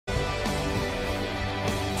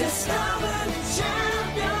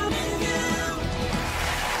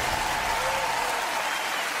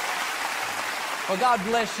Well, God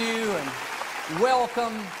bless you and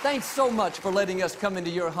welcome. Thanks so much for letting us come into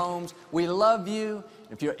your homes. We love you.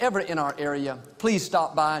 If you're ever in our area, please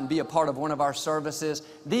stop by and be a part of one of our services.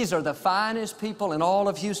 These are the finest people in all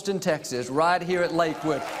of Houston, Texas, right here at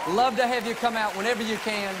Lakewood. Love to have you come out whenever you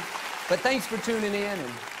can. But thanks for tuning in,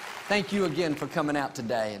 and thank you again for coming out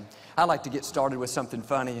today. And I'd like to get started with something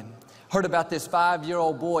funny. And heard about this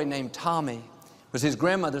 5-year-old boy named Tommy. It was his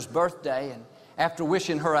grandmother's birthday, and after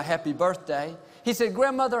wishing her a happy birthday, he said,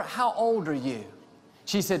 "Grandmother, how old are you?"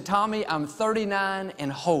 She said, "Tommy, I'm 39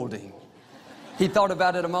 and holding." He thought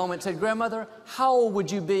about it a moment and said, "Grandmother, how old would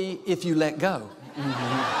you be if you let go?"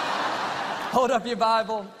 Hold up your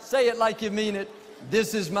Bible. Say it like you mean it.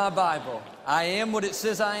 This is my Bible. I am what it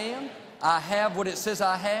says I am. I have what it says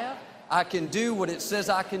I have. I can do what it says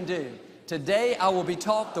I can do. Today I will be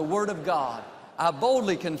taught the Word of God. I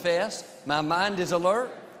boldly confess, my mind is alert,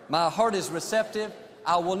 my heart is receptive.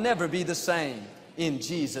 I will never be the same. In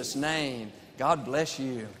Jesus' name, God bless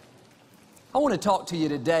you. I want to talk to you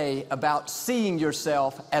today about seeing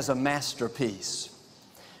yourself as a masterpiece.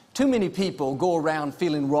 Too many people go around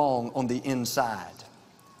feeling wrong on the inside.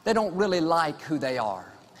 They don't really like who they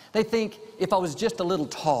are. They think, if I was just a little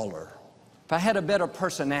taller, if I had a better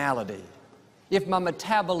personality, if my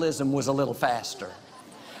metabolism was a little faster,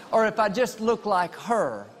 or if I just looked like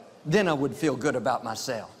her, then I would feel good about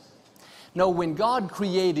myself. No, when God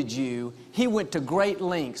created you, He went to great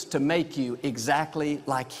lengths to make you exactly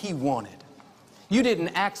like He wanted. You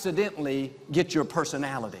didn't accidentally get your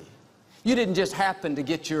personality. You didn't just happen to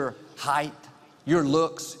get your height, your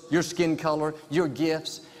looks, your skin color, your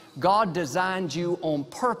gifts. God designed you on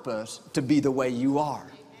purpose to be the way you are.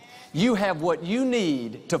 You have what you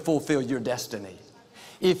need to fulfill your destiny.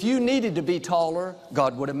 If you needed to be taller,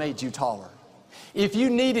 God would have made you taller. If you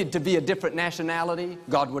needed to be a different nationality,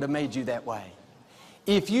 God would have made you that way.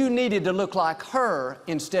 If you needed to look like her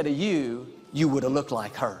instead of you, you would have looked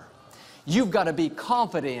like her. You've got to be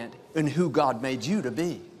confident in who God made you to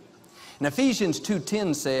be. And Ephesians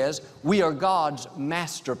 2:10 says, we are God's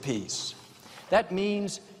masterpiece. That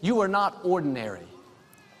means you are not ordinary.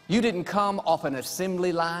 You didn't come off an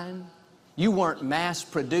assembly line. You weren't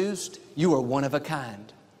mass-produced. You are one of a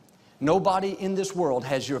kind. Nobody in this world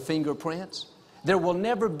has your fingerprints. There will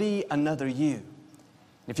never be another you.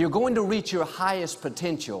 If you're going to reach your highest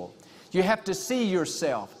potential, you have to see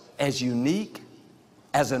yourself as unique,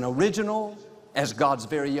 as an original, as God's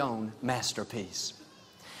very own masterpiece.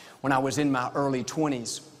 When I was in my early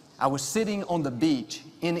 20s, I was sitting on the beach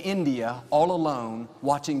in India all alone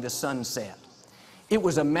watching the sunset. It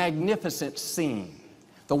was a magnificent scene.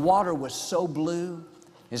 The water was so blue.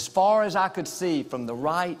 As far as I could see, from the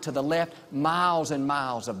right to the left, miles and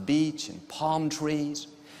miles of beach and palm trees.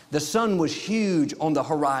 The sun was huge on the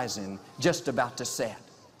horizon, just about to set.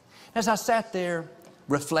 As I sat there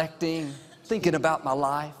reflecting, thinking about my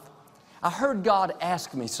life, I heard God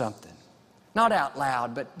ask me something. Not out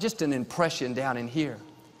loud, but just an impression down in here.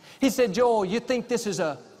 He said, "Joel, you think this is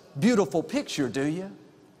a beautiful picture, do you?"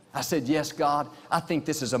 I said, "Yes, God, I think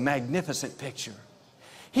this is a magnificent picture."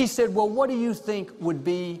 He said, "Well, what do you think would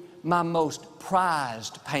be my most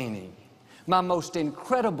prized painting, my most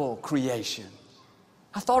incredible creation?"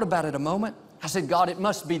 I thought about it a moment. I said, "God, it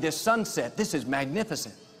must be this sunset. This is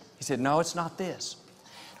magnificent." He said, "No, it's not this."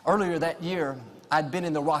 Earlier that year, I'd been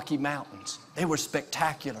in the Rocky Mountains. They were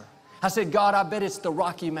spectacular. I said, "God, I bet it's the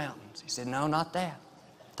Rocky Mountains." He said, "No, not that."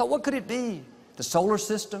 I thought, what could it be? The solar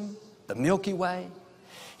system? The Milky Way?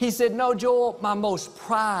 He said, "No, Joel, my most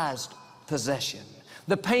prized possession,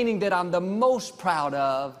 the painting that I'm the most proud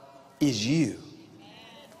of is you."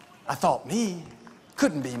 I thought, me?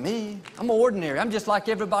 Couldn't be me. I'm ordinary. I'm just like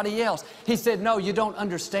everybody else. He said, "No, you don't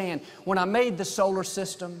understand. When I made the solar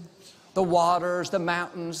system, the waters, the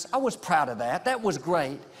mountains, I was proud of that. That was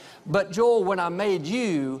great. But Joel, when I made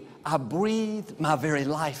you, I breathed my very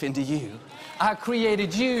life into you. I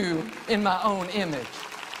created you in my own image."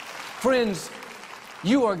 Friends,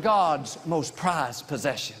 you are God's most prized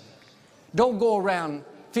possession. Don't go around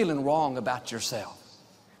feeling wrong about yourself.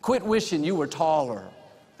 Quit wishing you were taller,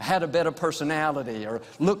 had a better personality, or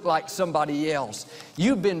looked like somebody else.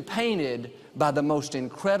 You've been painted by the most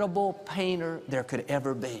incredible painter there could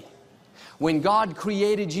ever be. When God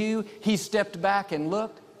created you, He stepped back and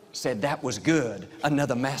looked, said, "That was good,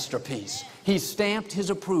 another masterpiece." He stamped His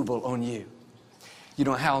approval on you. You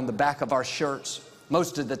know how on the back of our shirts,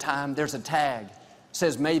 most of the time there's a tag.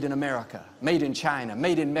 Says made in America, made in China,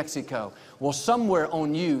 made in Mexico. Well, somewhere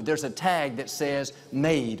on you, there's a tag that says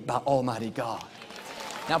made by Almighty God.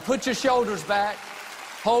 Now put your shoulders back,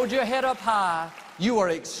 hold your head up high. You are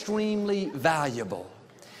extremely valuable.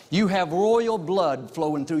 You have royal blood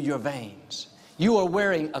flowing through your veins. You are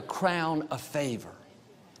wearing a crown of favor.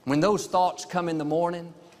 When those thoughts come in the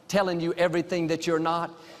morning, telling you everything that you're not,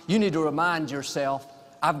 you need to remind yourself,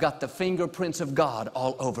 I've got the fingerprints of God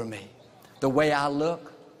all over me. The way I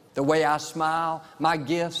look, the way I smile, my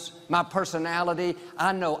gifts, my personality,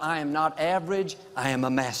 I know I am not average, I am a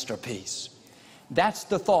masterpiece. That's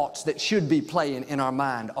the thoughts that should be playing in our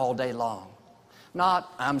mind all day long.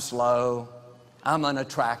 Not, I'm slow, I'm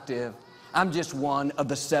unattractive, I'm just one of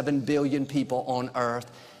the 7 billion people on earth.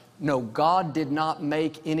 No, God did not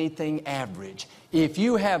make anything average. If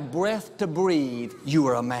you have breath to breathe, you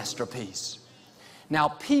are a masterpiece. Now,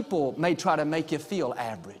 people may try to make you feel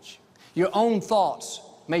average. Your own thoughts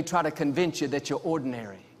may try to convince you that you're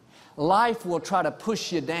ordinary. Life will try to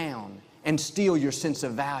push you down and steal your sense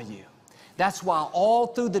of value. That's why all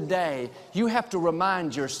through the day, you have to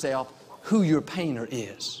remind yourself who your painter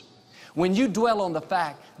is. When you dwell on the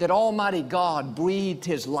fact that Almighty God breathed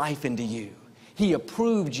His life into you, He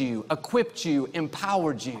approved you, equipped you,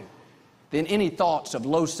 empowered you, then any thoughts of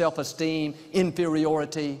low self-esteem,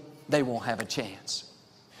 inferiority, they won't have a chance.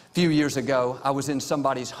 A few years ago, I was in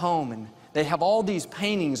somebody's home and they have all these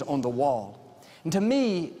paintings on the wall. And to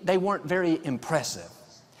me, they weren't very impressive.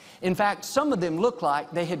 In fact, some of them looked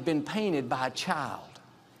like they had been painted by a child.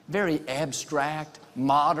 Very abstract,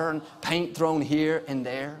 modern, paint thrown here and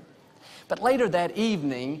there. But later that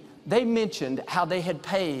evening, they mentioned how they had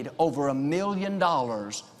paid over $1 million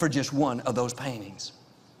for just one of those paintings.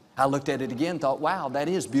 I looked at it again and thought, wow, that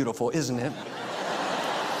is beautiful, isn't it?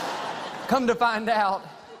 Come to find out,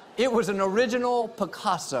 it was an original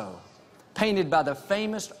Picasso, painted by the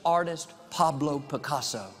famous artist Pablo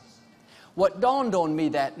Picasso. What dawned on me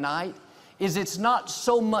that night is it's not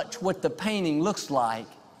so much what the painting looks like,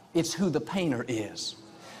 it's who the painter is.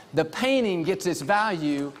 The painting gets its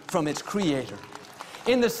value from its creator.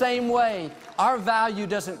 In the same way, our value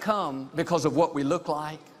doesn't come because of what we look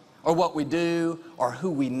like, or what we do, or who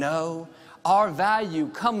we know. Our value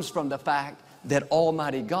comes from the fact that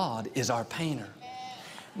Almighty God is our painter.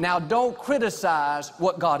 Now, don't criticize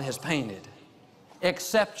what God has painted.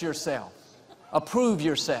 Accept yourself. Approve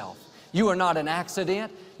yourself. You are not an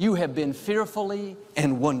accident. You have been fearfully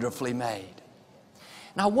and wonderfully made.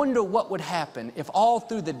 Now, I wonder what would happen if all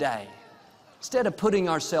through the day, instead of putting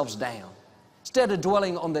ourselves down, instead of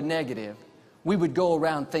dwelling on the negative, we would go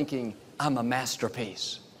around thinking, I'm a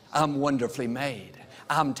masterpiece. I'm wonderfully made.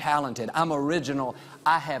 I'm talented. I'm original.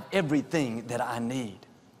 I have everything that I need.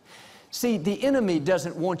 See, the enemy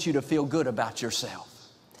doesn't want you to feel good about yourself.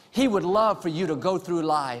 He would love for you to go through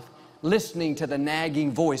life listening to the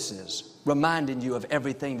nagging voices, reminding you of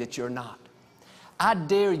everything that you're not. I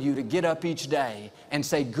dare you to get up each day and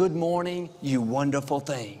say, good morning, you wonderful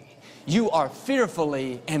thing. You are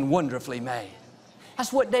fearfully and wonderfully made.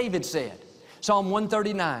 That's what David said. Psalm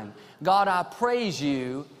 139, God, I praise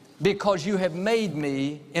you because you have made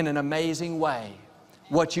me in an amazing way.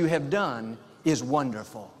 What you have done is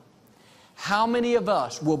wonderful. How many of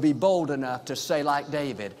us will be bold enough to say like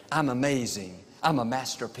David, I'm amazing, I'm a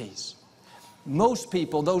masterpiece? Most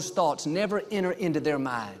people, those thoughts never enter into their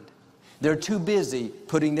mind. They're too busy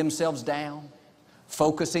putting themselves down,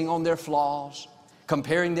 focusing on their flaws,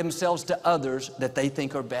 comparing themselves to others that they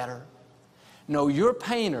think are better. No, your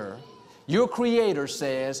painter, your creator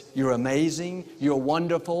says you're amazing, you're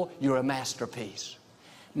wonderful, you're a masterpiece.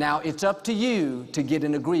 Now, it's up to you to get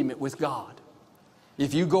in agreement with God.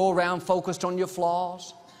 If you go around focused on your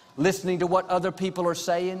flaws, listening to what other people are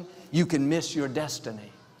saying, you can miss your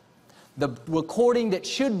destiny. The recording that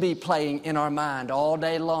should be playing in our mind all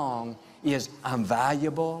day long is, I'm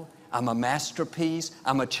valuable, I'm a masterpiece,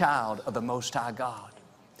 I'm a child of the Most High God.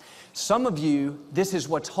 Some of you, this is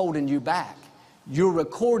what's holding you back. Your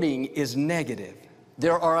recording is negative.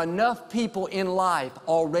 There are enough people in life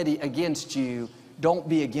already against you. Don't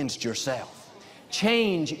be against yourself.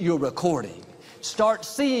 Change your recording. Start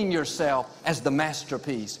seeing yourself as the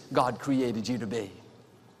masterpiece God created you to be.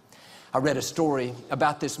 I read a story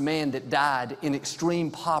about this man that died in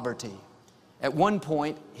extreme poverty. At one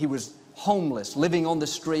point, he was homeless, living on the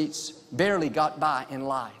streets, barely got by in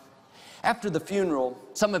life. After the funeral,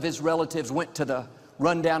 some of his relatives went to the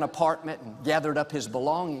rundown apartment and gathered up his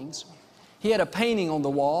belongings. He had a painting on the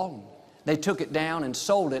wall. They took it down and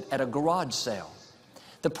sold it at a garage sale.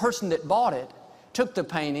 The person that bought it took the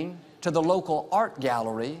painting to the local art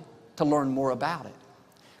gallery to learn more about it.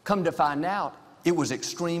 Come to find out, it was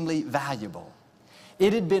extremely valuable.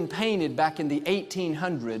 It had been painted back in the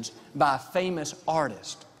 1800s by a famous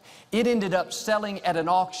artist. It ended up selling at an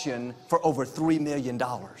auction for over $3 million.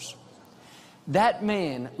 That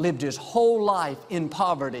man lived his whole life in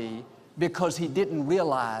poverty because he didn't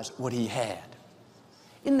realize what he had.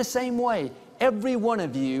 In the same way, every one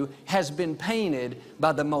of you has been painted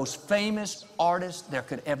by the most famous artist there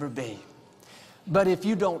could ever be. But if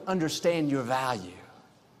you don't understand your value,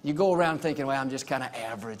 you go around thinking, well, I'm just kind of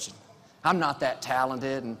average, and I'm not that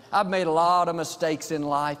talented, and I've made a lot of mistakes in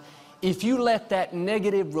life. If you let that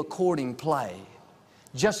negative recording play,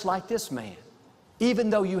 just like this man, even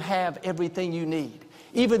though you have everything you need,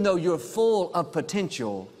 even though you're full of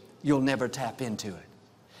potential, you'll never tap into it.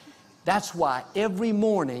 That's why every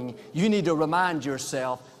morning you need to remind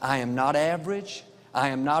yourself, I am not average, I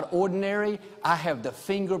am not ordinary, I have the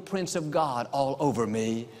fingerprints of God all over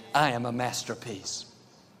me, I am a masterpiece.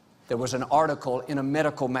 There was an article in a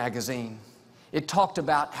medical magazine. It talked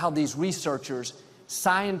about how these researchers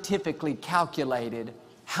scientifically calculated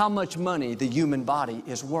how much money the human body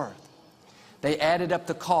is worth. They added up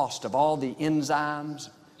the cost of all the enzymes,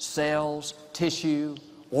 cells, tissue,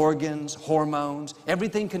 organs, hormones,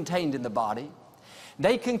 everything contained in the body.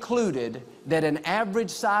 They concluded that an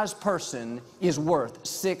average-sized person is worth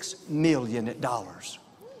 $6 million.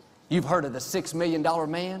 You've heard of the $6 million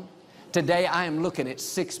man? Today I am looking at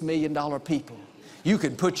 $6 million people. You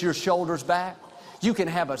can put your shoulders back. You can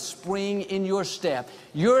have a spring in your step.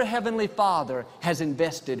 Your Heavenly Father has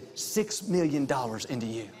invested $6 million into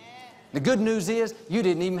you. The good news is you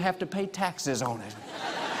didn't even have to pay taxes on it.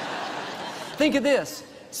 Think of this.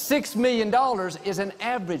 $6 million is an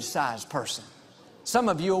average-sized person. Some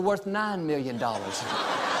of you are worth $9 million.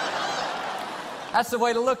 That's the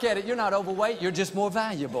way to look at it. You're not overweight, you're just more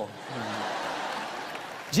valuable.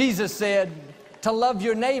 Jesus said to love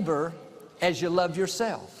your neighbor as you love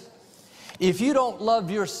yourself. If you don't love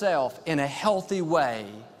yourself in a healthy way,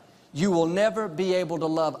 you will never be able to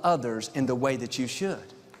love others in the way that you should.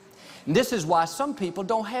 And this is why some people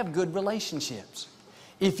don't have good relationships.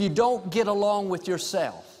 If you don't get along with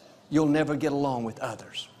yourself, you'll never get along with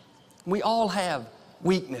others. We all have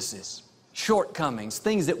weaknesses, shortcomings,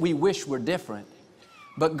 things that we wish were different,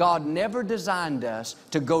 but God never designed us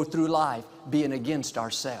to go through life being against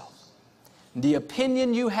ourselves. The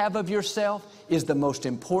opinion you have of yourself is the most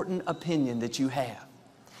important opinion that you have.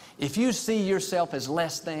 If you see yourself as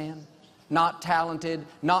less than, not talented,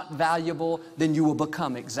 not valuable, then you will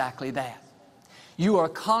become exactly that. You are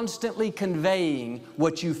constantly conveying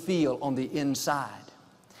what you feel on the inside.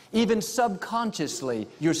 Even subconsciously,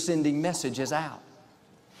 you're sending messages out.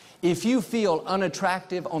 If you feel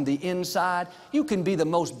unattractive on the inside, you can be the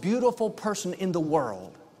most beautiful person in the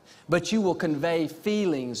world, but you will convey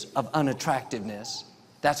feelings of unattractiveness.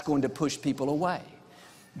 That's going to push people away.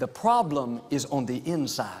 The problem is on the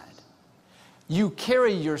inside. You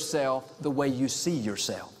carry yourself the way you see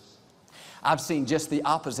yourself. I've seen just the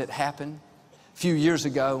opposite happen. A few years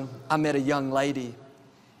ago, I met a young lady,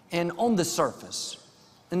 and on the surface,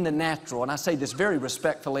 in the natural, and I say this very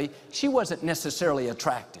respectfully, she wasn't necessarily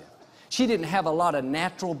attractive. She didn't have a lot of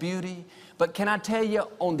natural beauty, but can I tell you,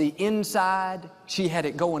 on the inside, she had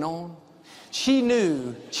it going on. She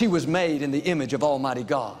knew she was made in the image of Almighty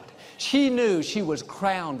God. She knew she was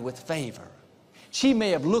crowned with favor. She may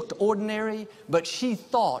have looked ordinary, but she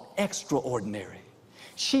thought extraordinary.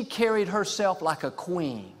 She carried herself like a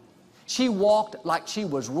queen. She walked like she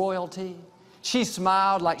was royalty. She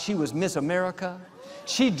smiled like she was Miss America.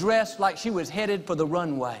 She dressed like she was headed for the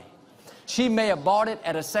runway. She may have bought it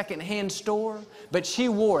at a second-hand store, but she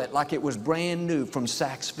wore it like it was brand new from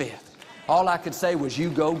Saks Fifth. All I could say was, you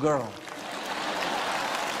go, girl.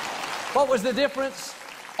 What was the difference?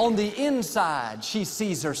 On the inside, she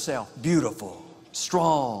sees herself beautiful,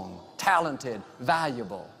 strong, talented,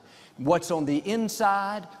 valuable. What's on the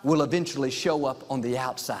inside will eventually show up on the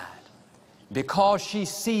outside. Because she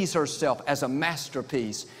sees herself as a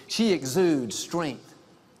masterpiece, she exudes strength,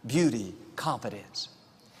 beauty, confidence.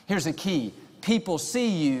 Here's the key. People see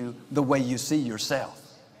you the way you see yourself.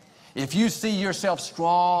 If you see yourself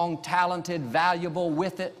strong, talented, valuable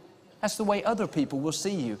with it, that's the way other people will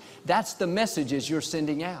see you. That's the messages you're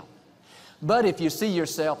sending out. But if you see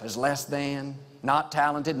yourself as less than, not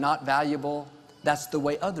talented, not valuable, that's the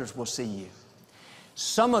way others will see you.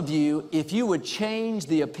 Some of you, if you would change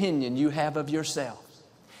the opinion you have of yourself,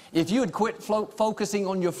 if you would quit focusing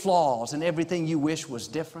on your flaws and everything you wish was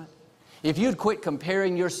different, if you'd quit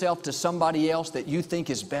comparing yourself to somebody else that you think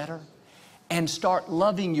is better and start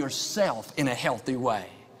loving yourself in a healthy way,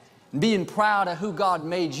 being proud of who God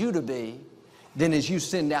made you to be, then as you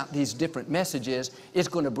send out these different messages, it's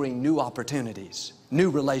going to bring new opportunities, new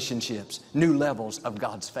relationships, new levels of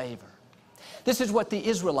God's favor. This is what the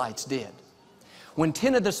Israelites did. When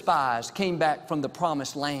 10 of the spies came back from the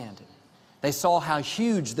promised land, they saw how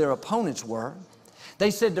huge their opponents were.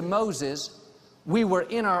 They said to Moses, we were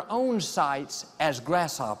in our own sights as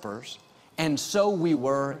grasshoppers, and so we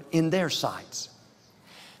were in their sights.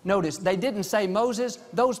 Notice, they didn't say, Moses,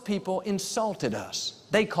 those people insulted us.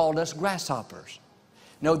 They called us grasshoppers.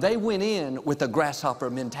 No, they went in with a grasshopper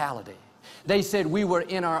mentality. They said we were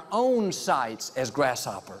in our own sights as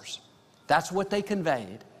grasshoppers. That's what they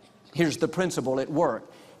conveyed. Here's the principle at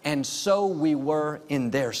work. And so we were in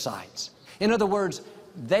their sights. In other words,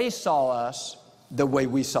 they saw us the way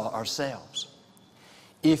we saw ourselves.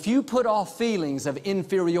 If you put off feelings of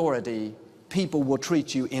inferiority, people will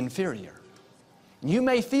treat you inferior. You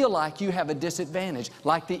may feel like you have a disadvantage,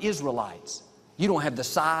 like the Israelites. You don't have the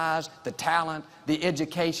size, the talent, the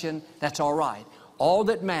education. That's all right. All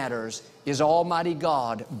that matters is Almighty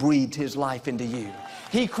God breathed His life into you.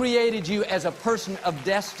 He created you as a person of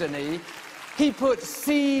destiny. He put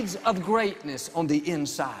seeds of greatness on the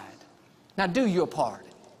inside. Now do your part.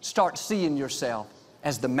 Start seeing yourself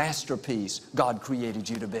as the masterpiece God created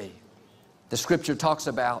you to be. The Scripture talks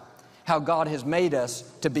about how God has made us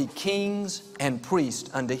to be kings and priests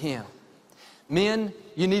unto Him. Men,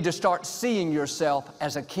 you need to start seeing yourself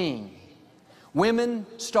as a king. Women,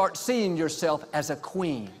 start seeing yourself as a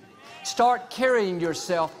queen. Start carrying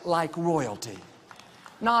yourself like royalty.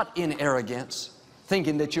 Not in arrogance,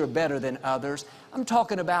 thinking that you're better than others. I'm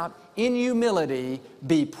talking about in humility,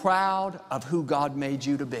 be proud of who God made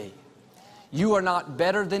you to be. You are not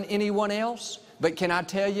better than anyone else, but can I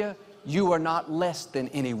tell you, you are not less than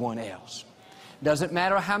anyone else. Doesn't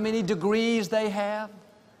matter how many degrees they have.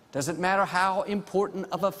 Doesn't matter how important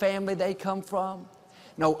of a family they come from.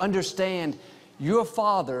 No, understand, your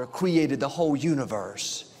Father created the whole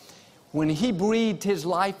universe. When He breathed His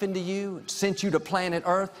life into you, sent you to planet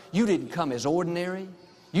Earth, you didn't come as ordinary.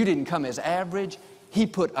 You didn't come as average. He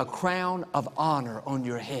put a crown of honor on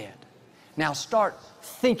your head. Now start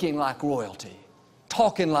thinking like royalty,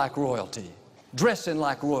 talking like royalty, dressing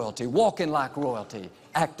like royalty, walking like royalty,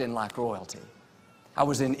 acting like royalty. I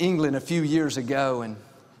was in England a few years ago, and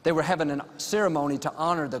they were having a ceremony to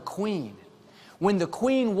honor the Queen. When the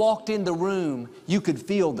Queen walked in the room, you could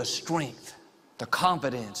feel the strength, the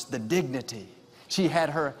confidence, the dignity. She had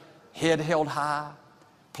her head held high,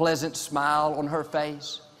 pleasant smile on her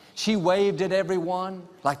face. She waved at everyone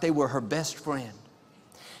like they were her best friend.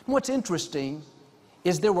 And what's interesting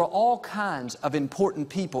is there were all kinds of important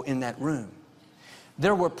people in that room.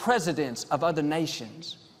 There were presidents of other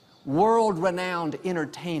nations, world-renowned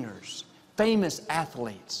entertainers, famous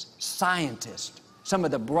athletes, scientists, some of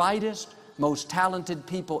the brightest, most talented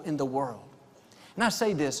people in the world. And I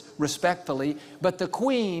say this respectfully, but the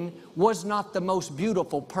Queen was not the most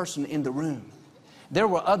beautiful person in the room. There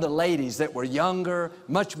were other ladies that were younger,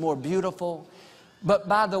 much more beautiful, but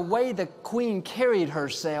by the way the Queen carried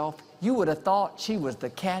herself, you would have thought she was the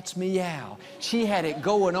cat's meow. She had it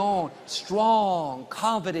going on, strong,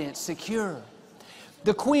 confident, secure.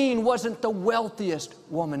 The Queen wasn't the wealthiest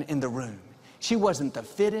woman in the room. She wasn't the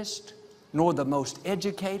fittest, nor the most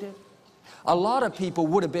educated. A lot of people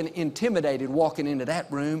would have been intimidated walking into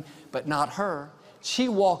that room, but not her. She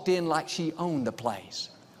walked in like she owned the place.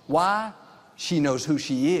 Why? She knows who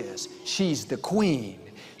she is. She's the Queen.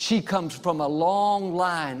 She comes from a long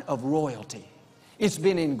line of royalty. It's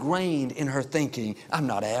been ingrained in her thinking, I'm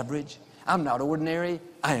not average, I'm not ordinary,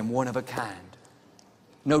 I am one of a kind.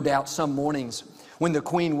 No doubt some mornings when the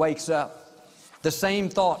Queen wakes up, the same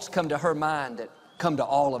thoughts come to her mind that come to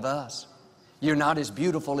all of us. You're not as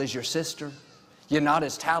beautiful as your sister. You're not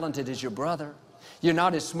as talented as your brother. You're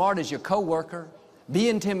not as smart as your coworker. Be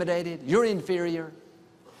intimidated. You're inferior.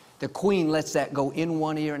 The Queen lets that go in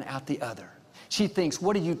one ear and out the other. She thinks,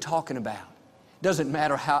 what are you talking about? Doesn't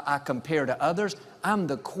matter how I compare to others. I'm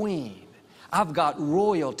the Queen. I've got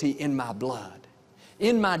royalty in my blood.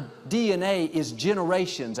 In my DNA is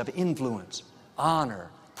generations of influence, honor,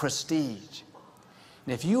 prestige.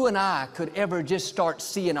 And if you and I could ever just start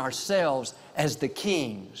seeing ourselves as the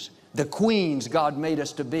kings, the queens God made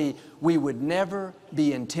us to be, we would never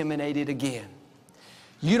be intimidated again.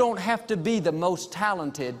 You don't have to be the most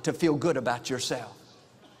talented to feel good about yourself.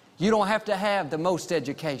 You don't have to have the most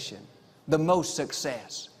education, the most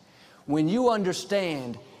success. When you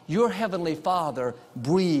understand your Heavenly Father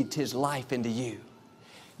breathed His life into you,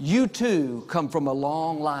 you too come from a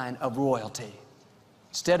long line of royalty.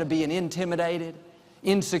 Instead of being intimidated,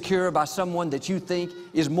 insecure by someone that you think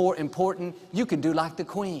is more important, you can do like the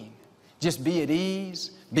Queen. Just be at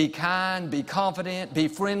ease, be kind, be confident, be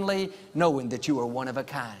friendly, knowing that you are one of a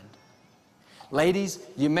kind. Ladies,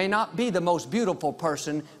 you may not be the most beautiful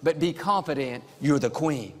person, but be confident you're the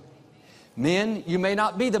Queen. Men, you may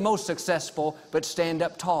not be the most successful, but stand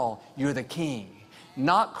up tall, you're the king.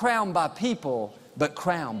 Not crowned by people, but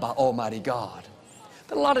crowned by Almighty God.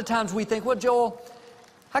 But a lot of times we think, well, Joel,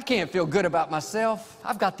 I can't feel good about myself.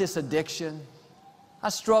 I've got this addiction. I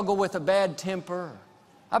struggle with a bad temper.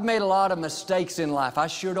 I've made a lot of mistakes in life. I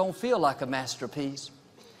sure don't feel like a masterpiece.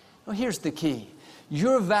 Well, here's the key.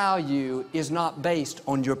 Your value is not based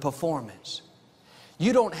on your performance.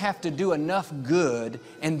 You don't have to do enough good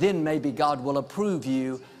and then maybe God will approve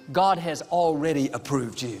you. God has already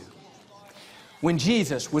approved you. When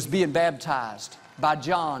Jesus was being baptized by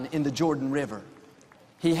John in the Jordan River,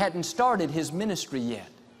 He hadn't started His ministry yet.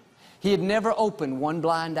 He had never opened one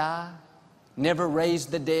blind eye, never raised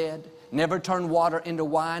the dead, never turned water into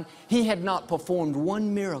wine. He had not performed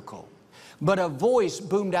one miracle. But a voice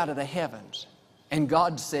boomed out of the heavens, and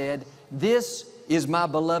God said, "This is my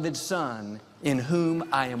beloved Son, in whom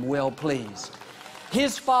I am well pleased."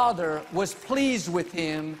 His Father was pleased with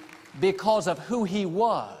Him because of who He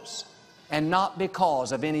was, and not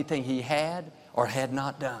because of anything He had or had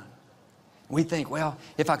not done. We think, well,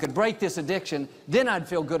 if I could break this addiction, then I'd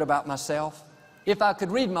feel good about myself. If I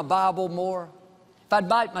could read my Bible more, if I'd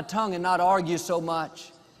bite my tongue and not argue so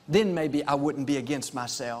much, then maybe I wouldn't be against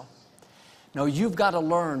myself. No, you've got to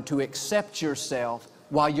learn to accept yourself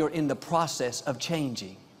while you're in the process of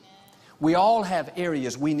changing. We all have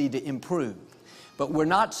areas we need to improve, but we're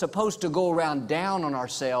not supposed to go around down on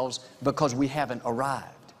ourselves because we haven't arrived.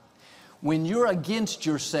 When you're against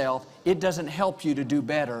yourself, it doesn't help you to do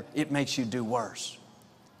better, it makes you do worse.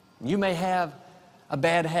 You may have a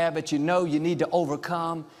bad habit you know you need to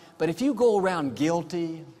overcome, but if you go around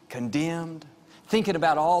guilty, condemned, thinking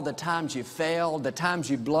about all the times you failed, the times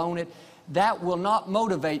you've blown it, that will not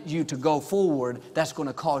motivate you to go forward. That's going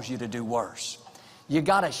to cause you to do worse. You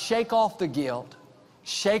got to shake off the guilt,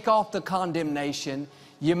 shake off the condemnation.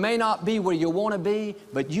 You may not be where you want to be,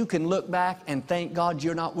 but you can look back and thank God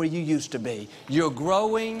you're not where you used to be. You're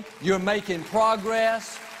growing, you're making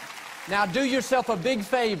progress. Now do yourself a big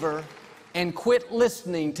favor and quit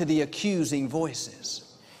listening to the accusing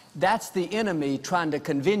voices. That's the enemy trying to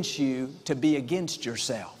convince you to be against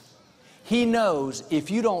yourself. He knows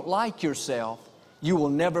if you don't like yourself, you will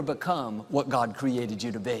never become what God created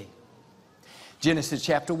you to be. Genesis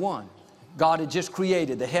chapter 1. God had just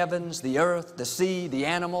created the heavens, the earth, the sea, the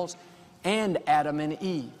animals, and Adam and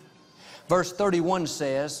Eve. Verse 31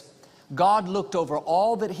 says, God looked over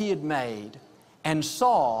all that He had made and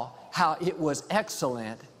saw how it was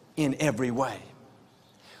excellent in every way.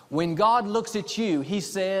 When God looks at you, He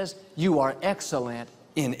says, you are excellent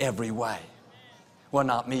in every way. Well,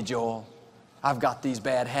 not me, Joel. I've got these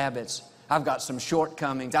bad habits. I've got some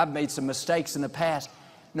shortcomings. I've made some mistakes in the past.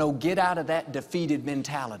 No, get out of that defeated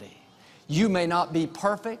mentality. You may not be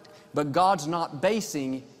perfect, but God's not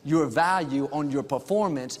basing your value on your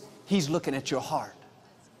performance. He's looking at your heart.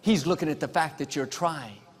 He's looking at the fact that you're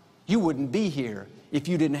trying. You wouldn't be here if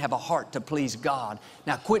you didn't have a heart to please God.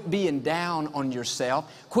 Now quit being down on yourself,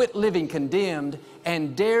 quit living condemned,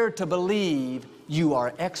 and dare to believe you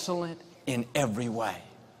are excellent in every way.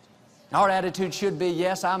 Our attitude should be,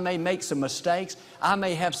 yes, I may make some mistakes, I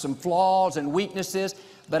may have some flaws and weaknesses,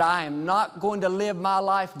 but I am not going to live my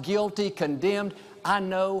life guilty, condemned. I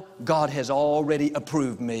know God has already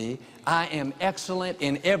approved me. I am excellent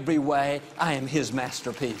in every way. I am His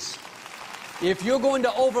masterpiece. If you're going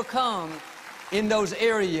to overcome in those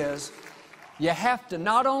areas, you have to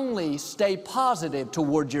not only stay positive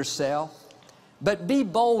toward yourself, but be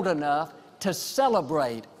bold enough to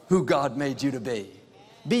celebrate who God made you to be.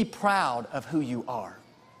 Be proud of who you are.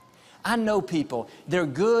 I know people, they're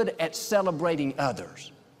good at celebrating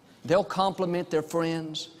others. They'll compliment their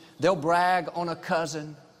friends. They'll brag on a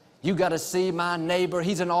cousin. You got to see my neighbor.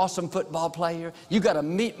 He's an awesome football player. You got to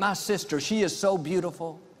meet my sister. She is so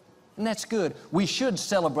beautiful. And that's good. We should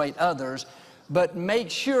celebrate others, but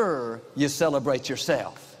make sure you celebrate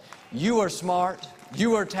yourself. You are smart.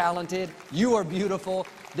 You are talented. You are beautiful.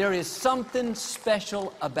 There is something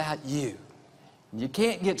special about you. You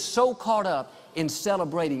can't get so caught up in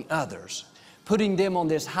celebrating others, putting them on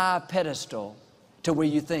this high pedestal to where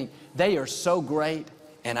you think they are so great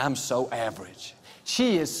and I'm so average.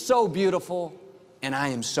 She is so beautiful and I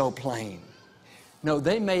am so plain. No,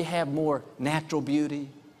 they may have more natural beauty,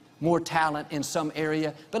 more talent in some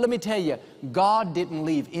area, but let me tell you, God didn't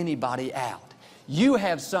leave anybody out. You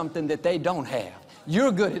have something that they don't have.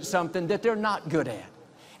 You're good at something that they're not good at.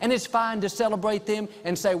 And it's fine to celebrate them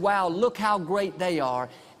and say, wow, look how great they are,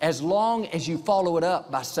 as long as you follow it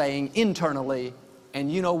up by saying internally,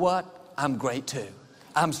 and you know what? I'm great too.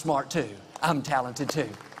 I'm smart too. I'm talented too.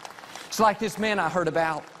 It's like this man I heard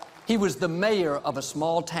about. He was the mayor of a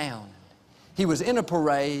small town. He was in a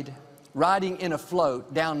parade, riding in a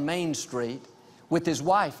float down Main Street with his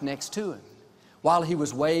wife next to him. While he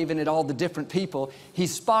was waving at all the different people, he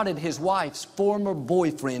spotted his wife's former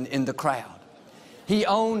boyfriend in the crowd. He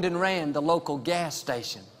owned and ran the local gas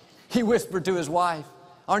station. He whispered to his wife,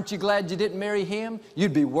 "Aren't you glad you didn't marry him?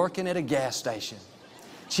 You'd be working at a gas station."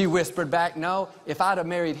 She whispered back, "No, if I'd have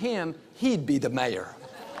married him, he'd be the mayor."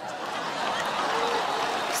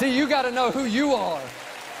 See, you got to know who you are.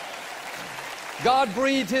 God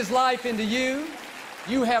breathed His life into you.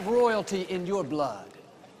 You have royalty in your blood.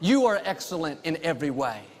 You are excellent in every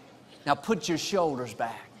way. Now put your shoulders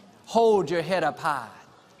back. Hold your head up high.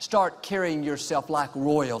 Start carrying yourself like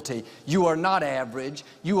royalty. You are not average.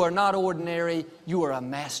 You are not ordinary. You are a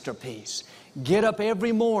masterpiece. Get up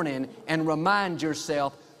every morning and remind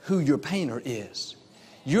yourself who your painter is.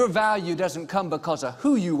 Your value doesn't come because of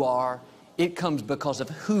who you are. It comes because of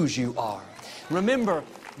whose you are. Remember,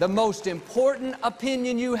 the most important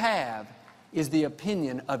opinion you have is the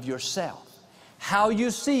opinion of yourself. How you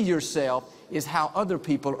see yourself is how other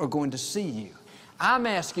people are going to see you. I'm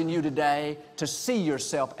asking you today to see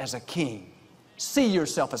yourself as a king. See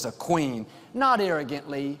yourself as a queen, not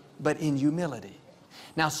arrogantly, but in humility.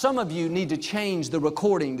 Now, some of you need to change the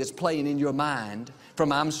recording that's playing in your mind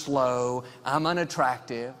from "I'm slow, I'm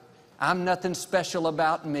unattractive, I'm nothing special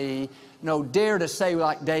about me." No, dare to say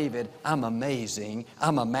like David, "I'm amazing,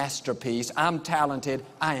 I'm a masterpiece, I'm talented,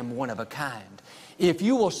 I am one of a kind." If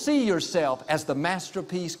you will see yourself as the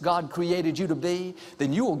masterpiece God created you to be,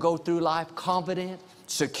 then you will go through life confident,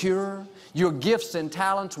 secure. Your gifts and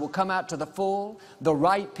talents will come out to the full. The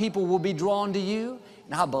right people will be drawn to you.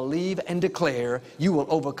 And I believe and declare you will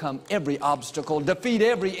overcome every obstacle, defeat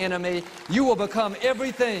every enemy. You will become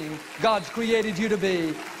everything God's created you to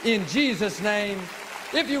be. In Jesus' name.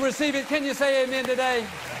 If you receive it, can you say amen today?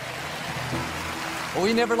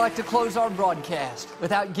 We never like to close our broadcast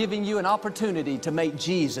without giving you an opportunity to make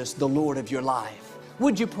Jesus the Lord of your life.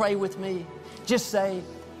 Would you pray with me? Just say,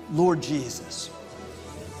 "Lord Jesus,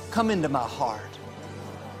 come into my heart.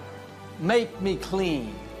 Make me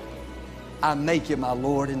clean. I make you my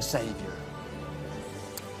Lord and Savior."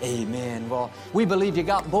 Amen. Well, we believe you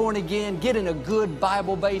got born again. Get in a good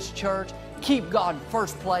Bible-based church. Keep God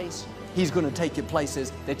first place. He's going to take you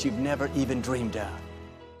places that you've never even dreamed of.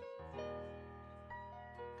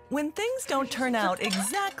 When things don't turn out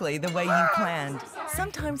exactly the way you planned,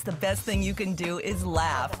 sometimes the best thing you can do is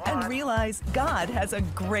laugh and realize God has a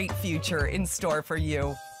great future in store for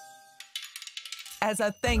you. As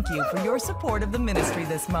a thank you for your support of the ministry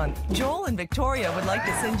this month, Joel and Victoria would like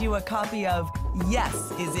to send you a copy of Yes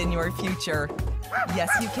is in Your Future. Yes,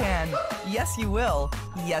 you can. Yes, you will.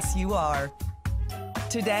 Yes, you are.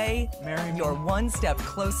 Today, you're one step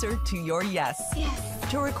closer to your yes.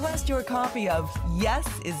 To request your copy of Yes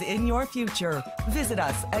is in Your Future, visit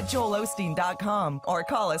us at joelosteen.com or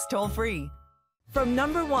call us toll-free. From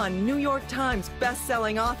 #1 New York Times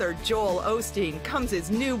best-selling author Joel Osteen comes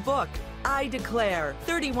his new book, I Declare,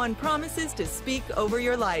 31 Promises to Speak Over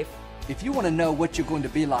Your Life. If you want to know what you're going to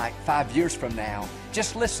be like 5 years from now,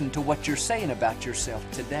 just listen to what you're saying about yourself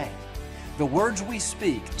today. The words we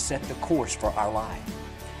speak set the course for our life.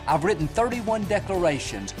 I've written 31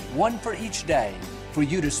 declarations, one for each day, for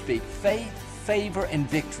you to speak faith, favor, and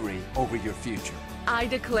victory over your future. I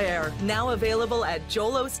Declare, now available at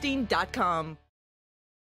joelosteen.com.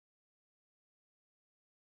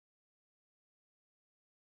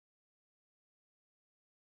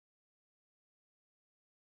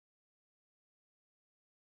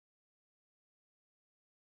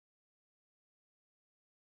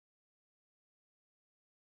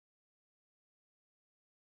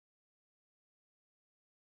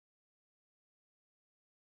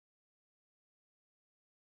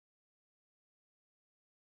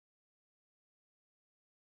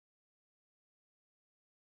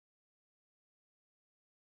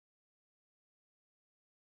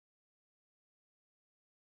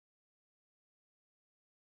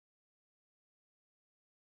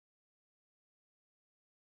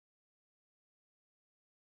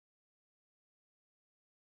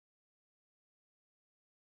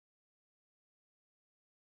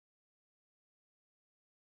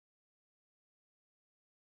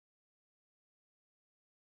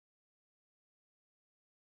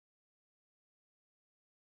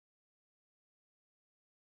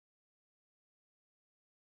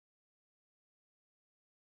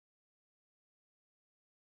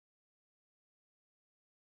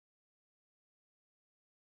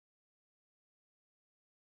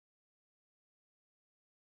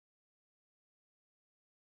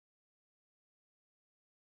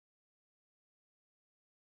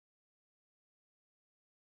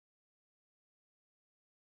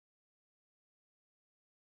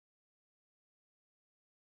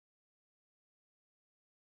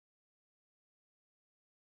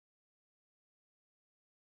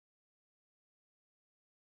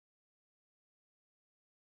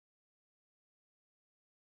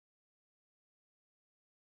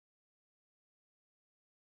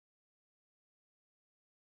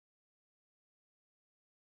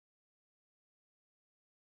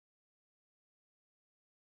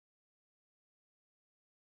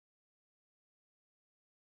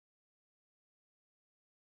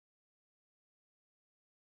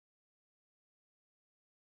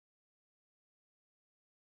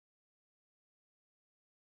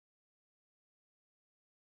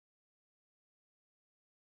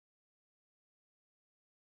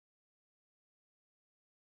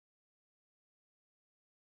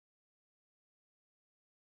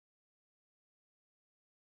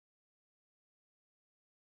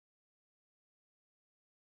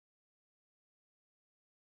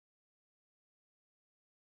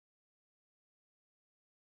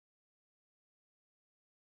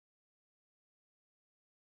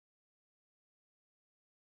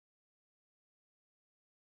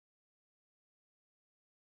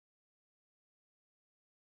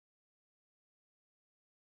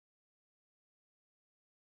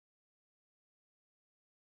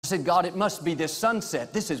 said, God, it must be this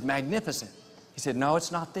sunset. This is magnificent. He said, no,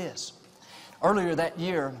 it's not this. Earlier that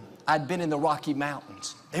year, I'd been in the Rocky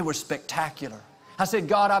Mountains. They were spectacular. I said,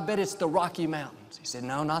 God, I bet it's the Rocky Mountains. He said,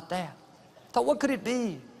 no, not that. I thought, what could it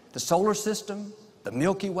be? The solar system? The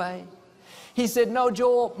Milky Way? He said, no,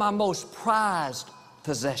 Joel, my most prized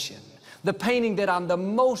possession, the painting that I'm the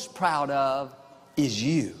most proud of is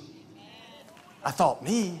you. I thought,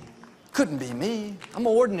 me? Couldn't be me. I'm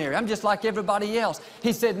ordinary. I'm just like everybody else.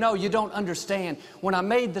 He said, no, you don't understand. When I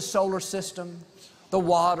made the solar system, the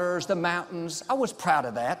waters, the mountains, I was proud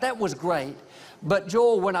of that. That was great. But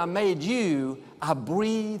Joel, when I made you, I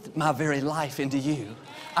breathed my very life into you.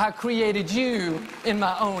 I created you in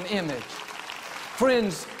my own image.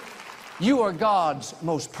 Friends, you are God's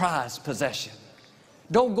most prized possession.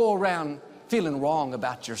 Don't go around feeling wrong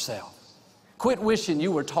about yourself. Quit wishing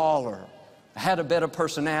you were taller, had a better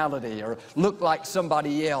personality, or looked like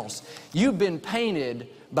somebody else. You've been painted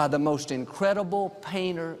by the most incredible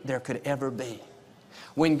painter there could ever be.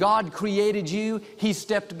 When God created you, He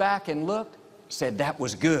stepped back and looked, said, that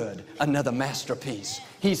was good, another masterpiece.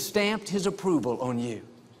 He stamped His approval on you.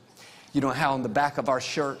 You know how on the back of our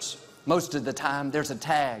shirts, most of the time there's a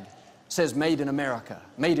tag, says made in America,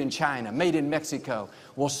 made in China, made in Mexico.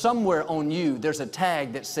 Well, somewhere on you, there's a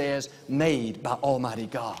tag that says made by Almighty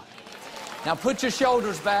God. Now put your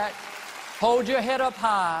shoulders back, hold your head up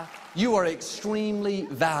high. You are extremely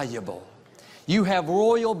valuable. You have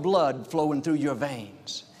royal blood flowing through your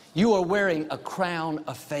veins. You are wearing a crown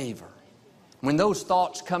of favor. When those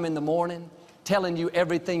thoughts come in the morning, telling you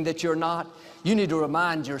everything that you're not, you need to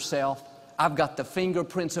remind yourself, I've got the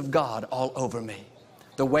fingerprints of God all over me.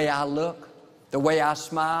 The way I look, the way I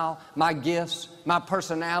smile, my gifts, my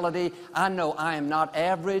personality, I know I am not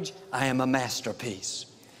average, I am a masterpiece.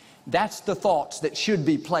 That's the thoughts that should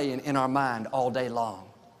be playing in our mind all day long.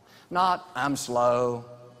 Not, I'm slow,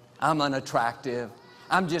 I'm unattractive,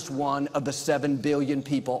 I'm just one of the 7 billion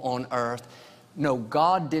people on earth. No,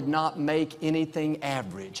 God did not make anything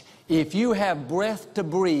average. If you have breath to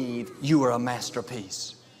breathe, you are a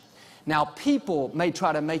masterpiece. Now, people may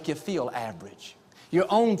try to make you feel average. Your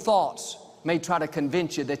own thoughts may try to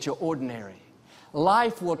convince you that you're ordinary.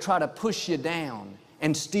 Life will try to push you down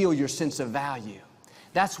and steal your sense of value.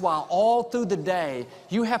 That's why all through the day,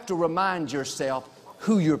 you have to remind yourself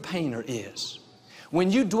who your painter is. When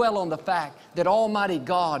you dwell on the fact that Almighty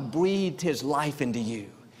God breathed His life into you,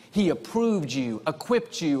 He approved you,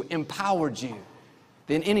 equipped you, empowered you,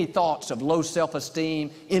 then any thoughts of low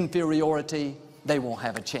self-esteem, inferiority, they won't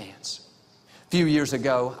have a chance. A few years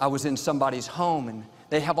ago, I was in somebody's home and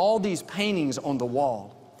they have all these paintings on the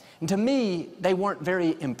wall. And to me, they weren't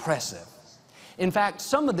very impressive. In fact,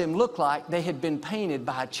 some of them looked like they had been painted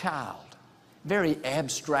by a child. Very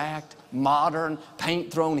abstract, modern,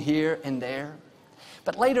 paint thrown here and there.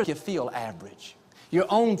 But later you feel average. Your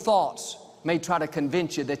own thoughts may try to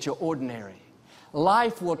convince you that you're ordinary.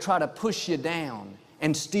 Life will try to push you down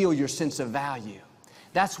and steal your sense of value.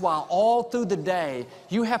 That's why all through the day,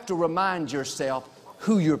 you have to remind yourself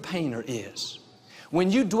who your painter is.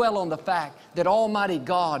 When you dwell on the fact that Almighty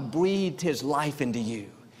God breathed His life into you,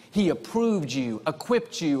 He approved you,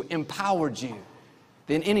 equipped you, empowered you,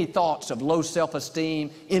 then any thoughts of low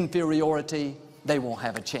self-esteem, inferiority, they won't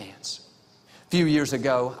have a chance. A few years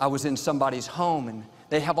ago, I was in somebody's home and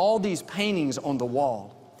they have all these paintings on the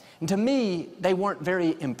wall. And to me, they weren't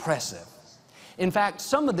very impressive. In fact,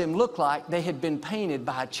 some of them looked like they had been painted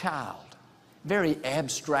by a child. Very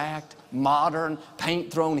abstract, modern,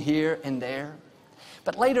 paint thrown here and there.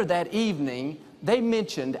 But later that evening, they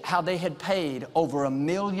mentioned how they had paid over $1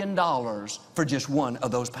 million for just one of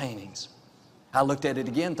those paintings. I looked at it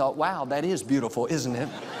again, thought, wow, that is beautiful, isn't it?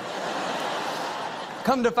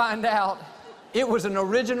 Come to find out, it was an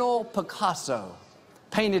original Picasso,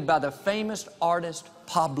 painted by the famous artist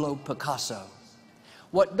Pablo Picasso.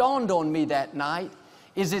 What dawned on me that night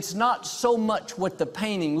is it's not so much what the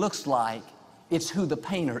painting looks like, it's who the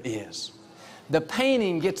painter is. The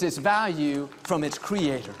painting gets its value from its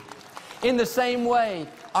creator. In the same way,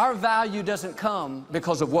 our value doesn't come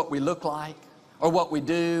because of what we look like, or what we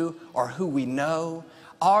do, or who we know.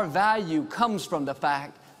 Our value comes from the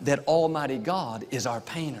fact that Almighty God is our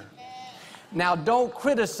painter. Now, don't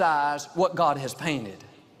criticize what God has painted.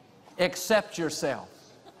 Accept yourself.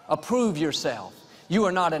 Approve yourself. You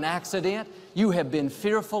are not an accident. You have been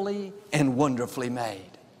fearfully and wonderfully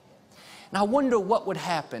made. And I wonder what would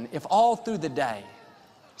happen if all through the day,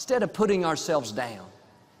 instead of putting ourselves down,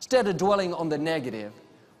 instead of dwelling on the negative,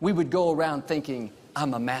 we would go around thinking,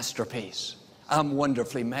 I'm a masterpiece. I'm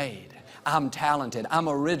wonderfully made. I'm talented. I'm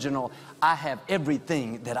original. I have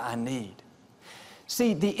everything that I need.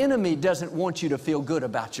 See, the enemy doesn't want you to feel good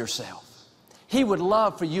about yourself. He would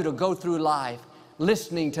love for you to go through life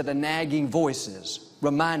listening to the nagging voices,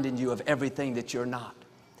 reminding you of everything that you're not.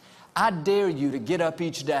 I dare you to get up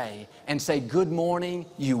each day and say, good morning,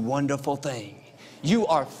 you wonderful thing. You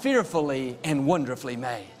are fearfully and wonderfully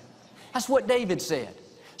made. That's what David said.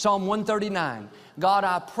 Psalm 139, God,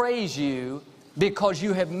 I praise you because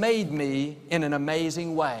you have made me in an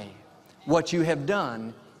amazing way. What you have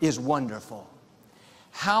done is wonderful.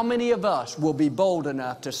 How many of us will be bold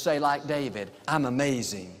enough to say like David, I'm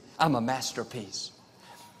amazing, I'm a masterpiece?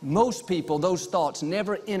 Most people, those thoughts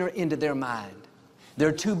never enter into their mind.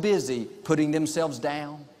 They're too busy putting themselves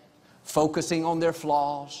down, focusing on their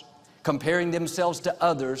flaws, comparing themselves to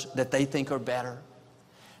others that they think are better.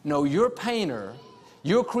 No, your painter,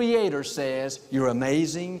 your creator says you're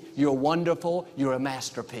amazing, you're wonderful, you're a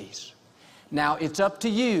masterpiece. Now it's up to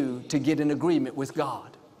you to get in agreement with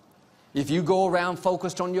God. If you go around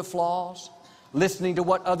focused on your flaws, listening to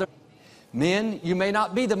what other men, you may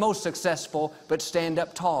not be the most successful, but stand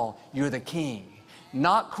up tall. You're the king,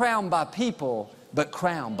 not crowned by people, but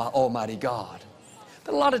crowned by Almighty God.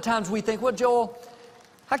 But a lot of times we think, well, Joel,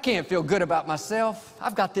 I can't feel good about myself.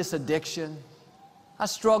 I've got this addiction. I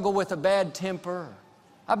struggle with a bad temper.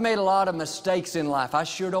 I've made a lot of mistakes in life. I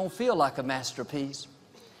sure don't feel like a masterpiece.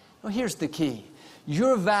 Well, here's the key.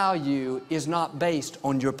 Your value is not based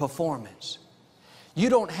on your performance. You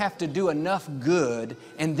don't have to do enough good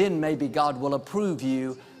and then maybe God will approve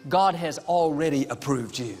you. God has already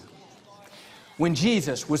approved you. When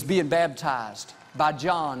Jesus was being baptized by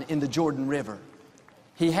John in the Jordan River,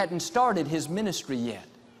 he hadn't started his ministry yet.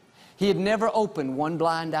 He had never opened one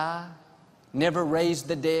blind eye, never raised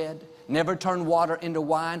the dead, never turned water into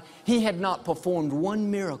wine. He had not performed one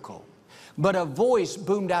miracle. But a voice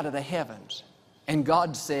boomed out of the heavens, and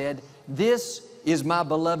God said, this is my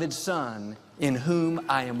beloved Son, in whom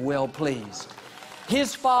I am well pleased.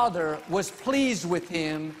 His Father was pleased with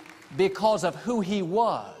him because of who he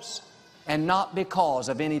was, and not because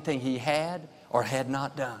of anything he had or had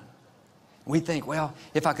not done. We think, well,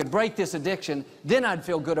 if I could break this addiction, then I'd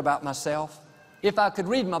feel good about myself. If I could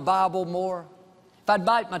read my Bible more, if I'd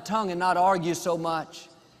bite my tongue and not argue so much,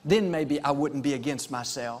 then maybe I wouldn't be against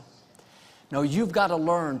myself. No, you've got to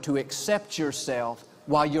learn to accept yourself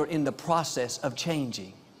while you're in the process of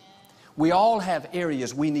changing. We all have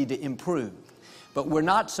areas we need to improve, but we're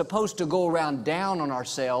not supposed to go around down on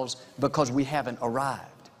ourselves because we haven't arrived.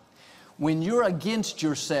 When you're against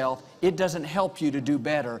yourself, it doesn't help you to do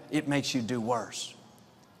better, it makes you do worse.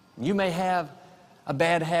 You may have a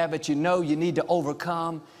bad habit you know you need to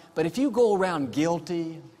overcome, but if you go around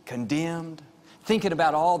guilty, condemned, thinking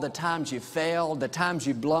about all the times you failed, the times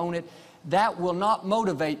you've blown it, that will not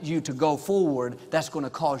motivate you to go forward. That's going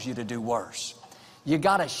to cause you to do worse. You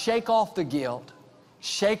got to shake off the guilt,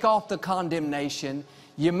 shake off the condemnation.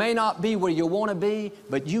 You may not be where you want to be,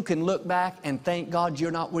 but you can look back and thank God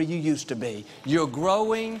you're not where you used to be. You're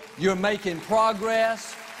growing, you're making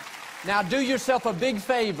progress. Now do yourself a big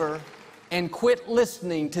favor and quit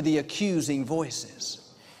listening to the accusing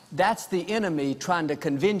voices. That's the enemy trying to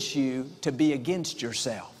convince you to be against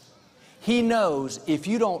yourself. He knows if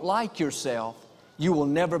you don't like yourself, you will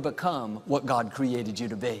never become what God created you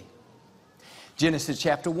to be. Genesis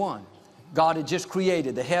chapter 1. God had just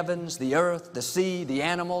created the heavens, the earth, the sea, the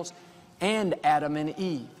animals, and Adam and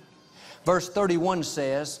Eve. Verse 31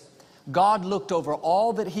 says, God looked over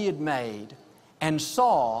all that He had made and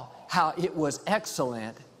saw how it was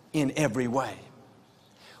excellent in every way.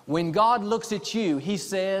 When God looks at you, He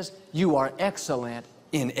says, you are excellent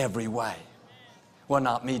in every way. Well,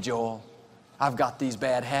 not me, Joel. I've got these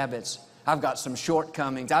bad habits. I've got some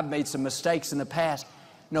shortcomings. I've made some mistakes in the past.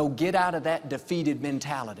 No, get out of that defeated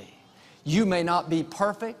mentality. You may not be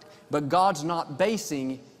perfect, but God's not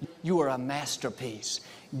basing you are a masterpiece.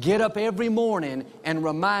 Get up every morning and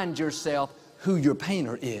remind yourself who your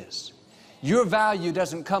painter is. Your value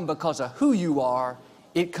doesn't come because of who you are,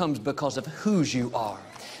 it comes because of whose you are.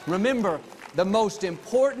 Remember, the most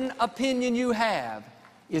important opinion you have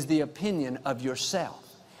is the opinion of yourself.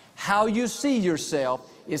 How you see yourself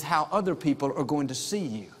is how other people are going to see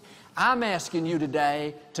you. I'm asking you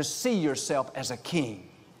today to see yourself as a king.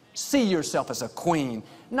 See yourself as a queen,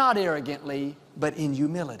 not arrogantly, but in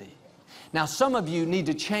humility. Now, some of you need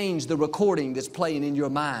to change the recording that's playing in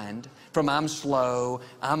your mind from I'm slow,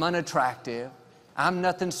 I'm unattractive, I'm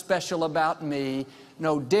nothing special about me.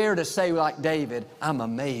 No, dare to say like David, I'm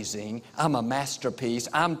amazing, I'm a masterpiece,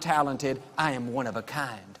 I'm talented, I am one of a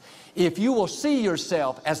kind. If you will see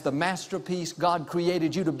yourself as the masterpiece God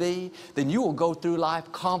created you to be, then you will go through life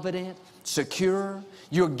confident, secure.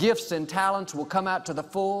 Your gifts and talents will come out to the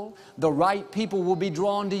full. The right people will be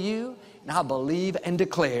drawn to you. And I believe and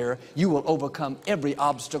declare you will overcome every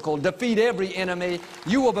obstacle, defeat every enemy.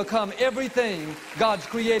 You will become everything God's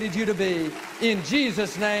created you to be. In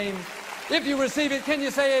Jesus' name. If you receive it, can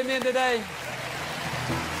you say amen today?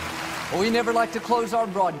 We never like to close our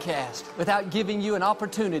broadcast without giving you an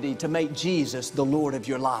opportunity to make Jesus the Lord of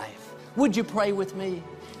your life. Would you pray with me?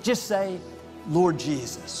 Just say, Lord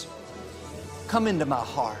Jesus, come into my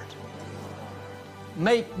heart.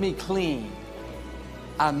 Make me clean.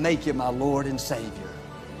 I make you my Lord and Savior.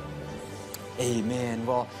 Amen.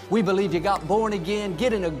 Well, we believe you got born again.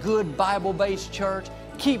 Get in a good Bible-based church.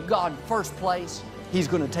 Keep God first place. He's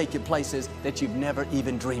going to take you places that you've never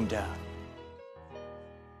even dreamed of.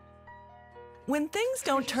 When things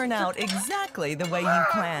don't turn out exactly the way you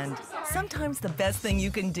planned, sometimes the best thing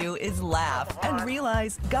you can do is laugh and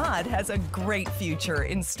realize God has a great future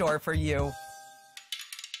in store for you.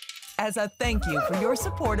 As a thank you for your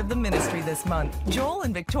support of the ministry this month, Joel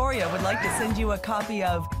and Victoria would like to send you a copy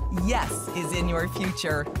of Yes is in Your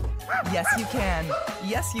Future. Yes, you can.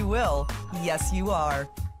 Yes, you will. Yes, you are.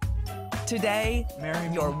 Today,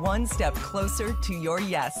 you're one step closer to your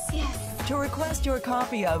yes. To request your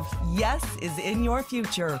copy of Yes is in Your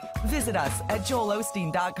Future, visit us at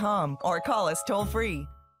joelosteen.com or call us toll-free.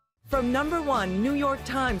 From #1 New York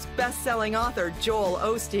Times best-selling author Joel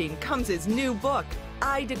Osteen comes his new book,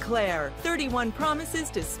 I Declare, 31 Promises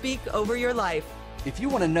to Speak Over Your Life. If you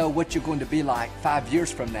want to know what you're going to be like 5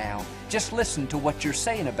 years from now, just listen to what you're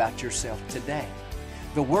saying about yourself today.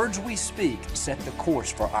 The words we speak set the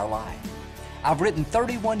course for our life. I've written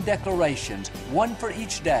 31 declarations, one for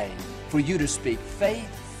each day, for you to speak faith,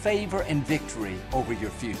 favor, and victory over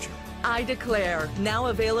your future. I Declare, now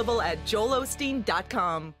available at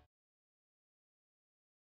joelosteen.com.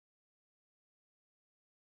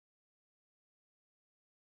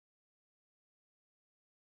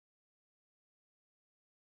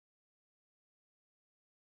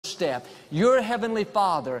 Step, your Heavenly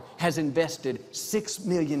Father has invested $6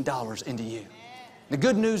 million into you. The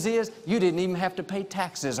good news is you didn't even have to pay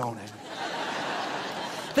taxes on it.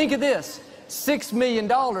 Think of this, $6 million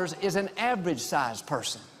is an average sized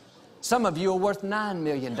person. Some of you are worth $9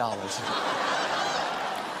 million.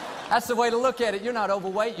 That's the way to look at it. You're not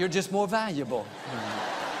overweight, you're just more valuable.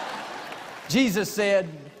 Jesus said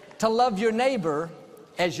to love your neighbor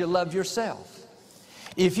as you love yourself.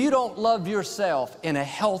 If you don't love yourself in a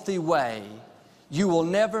healthy way, you will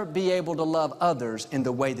never be able to love others in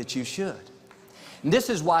the way that you should. And this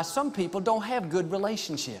is why some people don't have good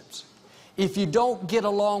relationships. If you don't get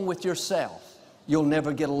along with yourself, you'll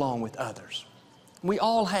never get along with others. We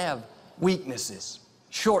all have weaknesses,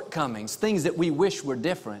 shortcomings, things that we wish were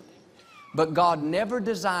different. But God never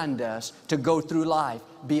designed us to go through life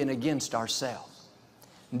being against ourselves.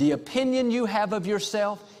 The opinion you have of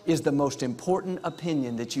yourself is the most important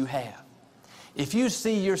opinion that you have. If you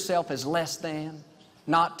see yourself as less than,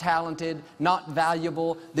 not talented, not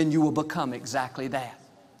valuable, then you will become exactly that.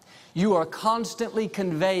 You are constantly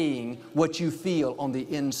conveying what you feel on the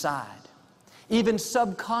inside. Even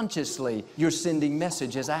subconsciously, you're sending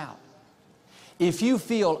messages out. If you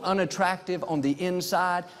feel unattractive on the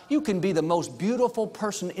inside, you can be the most beautiful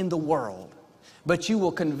person in the world, but you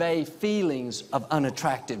will convey feelings of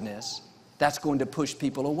unattractiveness. That's going to push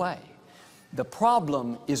people away. The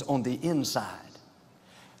problem is on the inside.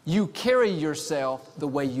 You carry yourself the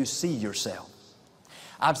way you see yourself.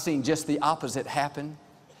 I've seen just the opposite happen.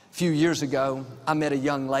 A few years ago, I met a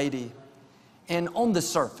young lady, and on the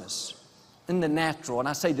surface, in the natural, and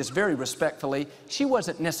I say this very respectfully, she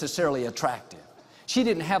wasn't necessarily attractive. She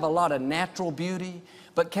didn't have a lot of natural beauty,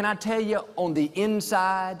 but can I tell you, on the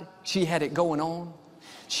inside, she had it going on.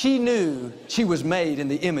 She knew she was made in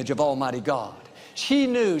the image of Almighty God. She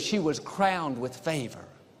knew she was crowned with favor.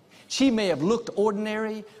 She may have looked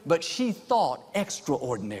ordinary, but she thought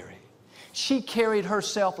extraordinary. She carried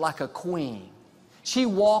herself like a queen. She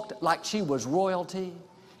walked like she was royalty.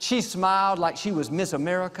 She smiled like she was Miss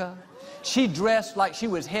America. She dressed like she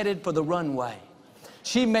was headed for the runway.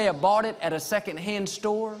 She may have bought it at a second-hand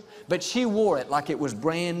store, but she wore it like it was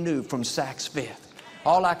brand new from Saks Fifth.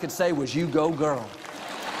 All I could say was, you go, girl.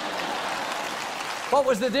 What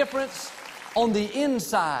was the difference? On the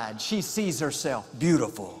inside, she sees herself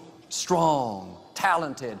beautiful, strong,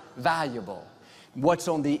 talented, valuable. What's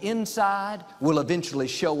on the inside will eventually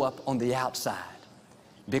show up on the outside.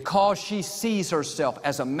 Because she sees herself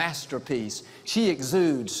as a masterpiece, she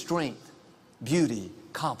exudes strength, beauty,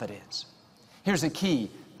 confidence. Here's the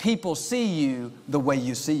key. People see you the way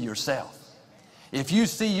you see yourself. If you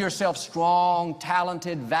see yourself strong,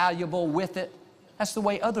 talented, valuable with it, That's the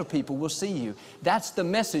way other people will see you. That's the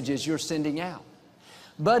messages you're sending out.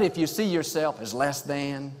 But if you see yourself as less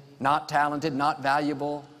than, not talented, not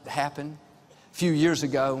valuable, it happened. A few years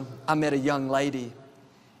ago, I met a young lady,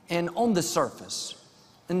 and on the surface,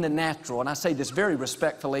 in the natural, and I say this very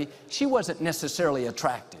respectfully, she wasn't necessarily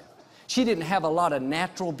attractive. She didn't have a lot of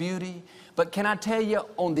natural beauty, but can I tell you,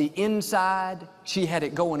 on the inside, she had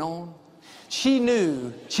it going on. She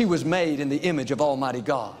knew she was made in the image of Almighty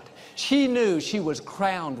God. She knew she was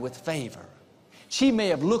crowned with favor. She may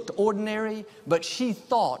have looked ordinary, but she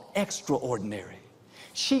thought extraordinary.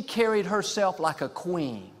 She carried herself like a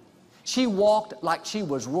queen. She walked like she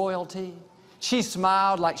was royalty. She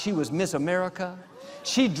smiled like she was Miss America.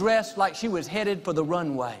 She dressed like she was headed for the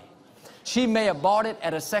runway. She may have bought it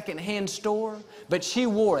at a second-hand store, but she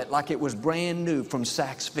wore it like it was brand new from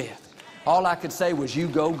Saks Fifth. All I could say was, you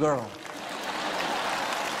go, girl.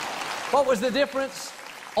 What was the difference?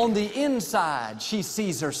 On the inside, she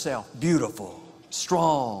sees herself beautiful,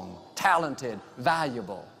 strong, talented,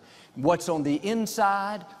 valuable. What's on the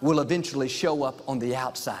inside will eventually show up on the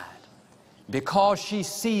outside. Because she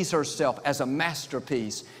sees herself as a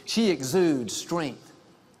masterpiece, she exudes strength,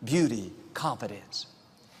 beauty, confidence.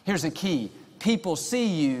 Here's the key. People see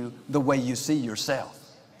you the way you see yourself.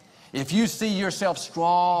 If you see yourself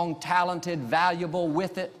strong, talented, valuable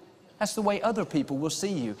with it, that's the way other people will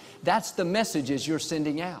see you. That's the messages you're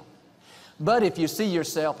sending out. But if you see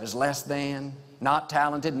yourself as less than, not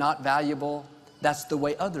talented, not valuable, that's the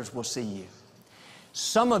way others will see you.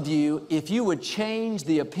 Some of you, if you would change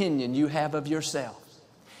the opinion you have of yourself,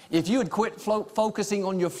 if you would quit focusing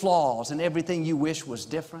on your flaws and everything you wish was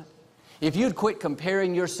different, if you'd quit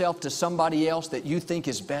comparing yourself to somebody else that you think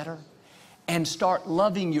is better, and start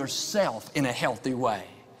loving yourself in a healthy way,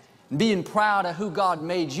 being proud of who God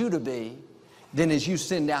made you to be, then as you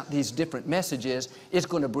send out these different messages, it's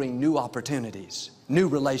going to bring new opportunities, new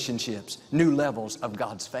relationships, new levels of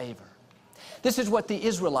God's favor. This is what the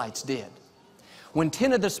Israelites did. When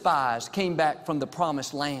 10 of the spies came back from the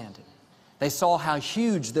promised land, they saw how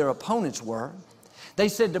huge their opponents were. They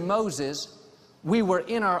said to Moses, we were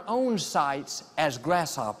in our own sights as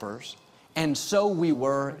grasshoppers, and so we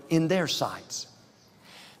were in their sights.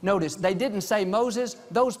 Notice, they didn't say, Moses,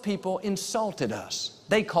 those people insulted us.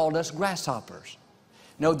 They called us grasshoppers.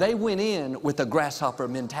 No, they went in with a grasshopper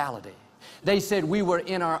mentality. They said we were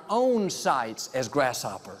in our own sights as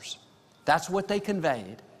grasshoppers. That's what they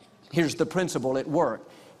conveyed. Here's the principle at work.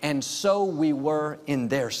 And so we were in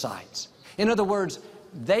their sights. In other words,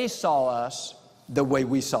 they saw us the way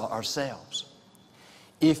we saw ourselves.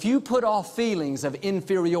 If you put off feelings of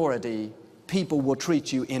inferiority, people will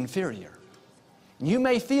treat you inferior. You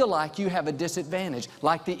may feel like you have a disadvantage,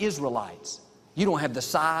 like the Israelites. You don't have the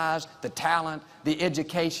size, the talent, the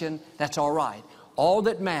education. That's all right. All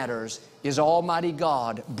that matters is Almighty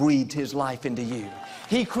God breathed His life into you.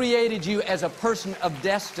 He created you as a person of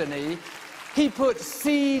destiny. He put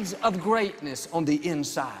seeds of greatness on the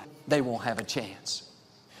inside. They won't have a chance.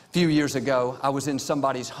 A few years ago, I was in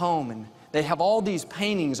somebody's home, and they have all these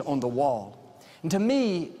paintings on the wall. And to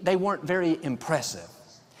me, they weren't very impressive.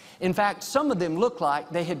 In fact, some of them looked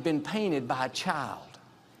like they had been painted by a child.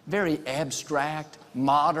 Very abstract,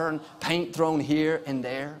 modern, paint thrown here and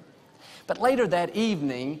there. But later that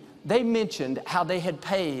evening, they mentioned how they had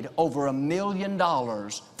paid over $1 million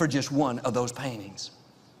for just one of those paintings.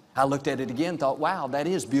 I looked at it again, thought, wow, that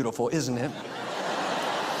is beautiful, isn't it?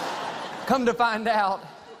 Come to find out,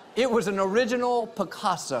 it was an original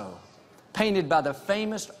Picasso, painted by the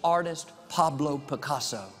famous artist Pablo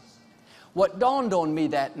Picasso. What dawned on me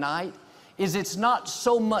that night is it's not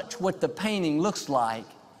so much what the painting looks like,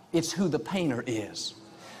 it's who the painter is.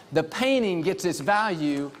 The painting gets its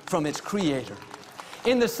value from its creator.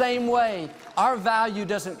 In the same way, our value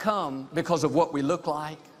doesn't come because of what we look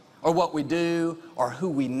like, or what we do, or who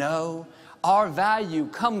we know. Our value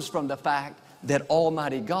comes from the fact that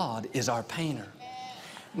Almighty God is our painter.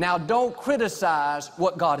 Now, don't criticize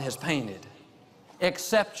what God has painted.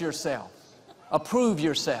 Accept yourself. Approve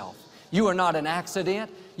yourself. You are not an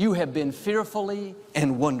accident. You have been fearfully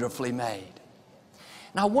and wonderfully made.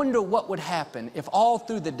 Now, I wonder what would happen if all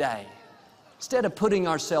through the day, instead of putting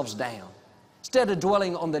ourselves down, instead of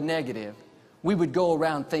dwelling on the negative, we would go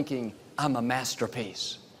around thinking, I'm a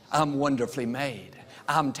masterpiece. I'm wonderfully made.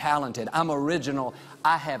 I'm talented. I'm original.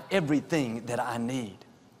 I have everything that I need.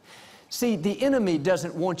 See, the enemy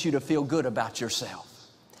doesn't want you to feel good about yourself.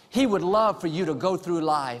 He would love for you to go through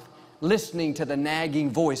life listening to the nagging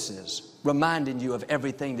voices, reminding you of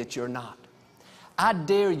everything that you're not. I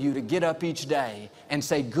dare you to get up each day and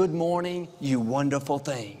say, good morning, you wonderful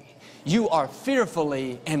thing. You are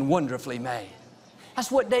fearfully and wonderfully made. That's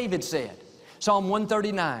what David said. Psalm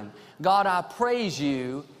 139, God, I praise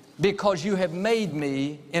you because you have made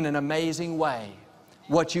me in an amazing way.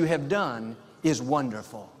 What you have done is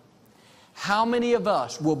wonderful. How many of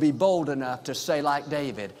us will be bold enough to say like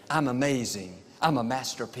David, I'm amazing, I'm a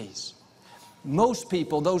masterpiece? Most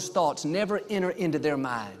people, those thoughts never enter into their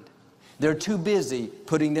mind. They're too busy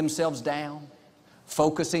putting themselves down,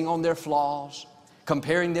 focusing on their flaws,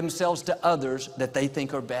 comparing themselves to others that they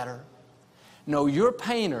think are better. No, your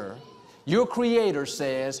painter, your Creator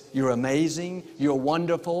says you're amazing, you're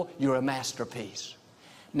wonderful, you're a masterpiece.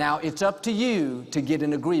 Now, it's up to you to get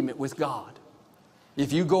in agreement with God.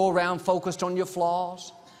 If you go around focused on your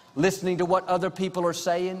flaws, listening to what other people are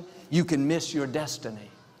saying, you can miss your destiny.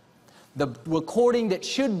 The recording that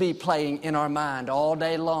should be playing in our mind all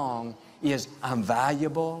day long is, I'm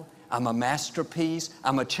valuable, I'm a masterpiece,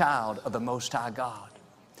 I'm a child of the Most High God.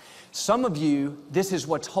 Some of you, this is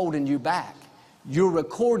what's holding you back. Your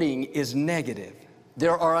recording is negative.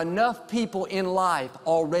 There are enough people in life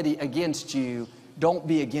already against you. Don't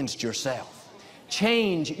be against yourself.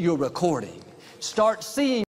 Change your recording. Start seeing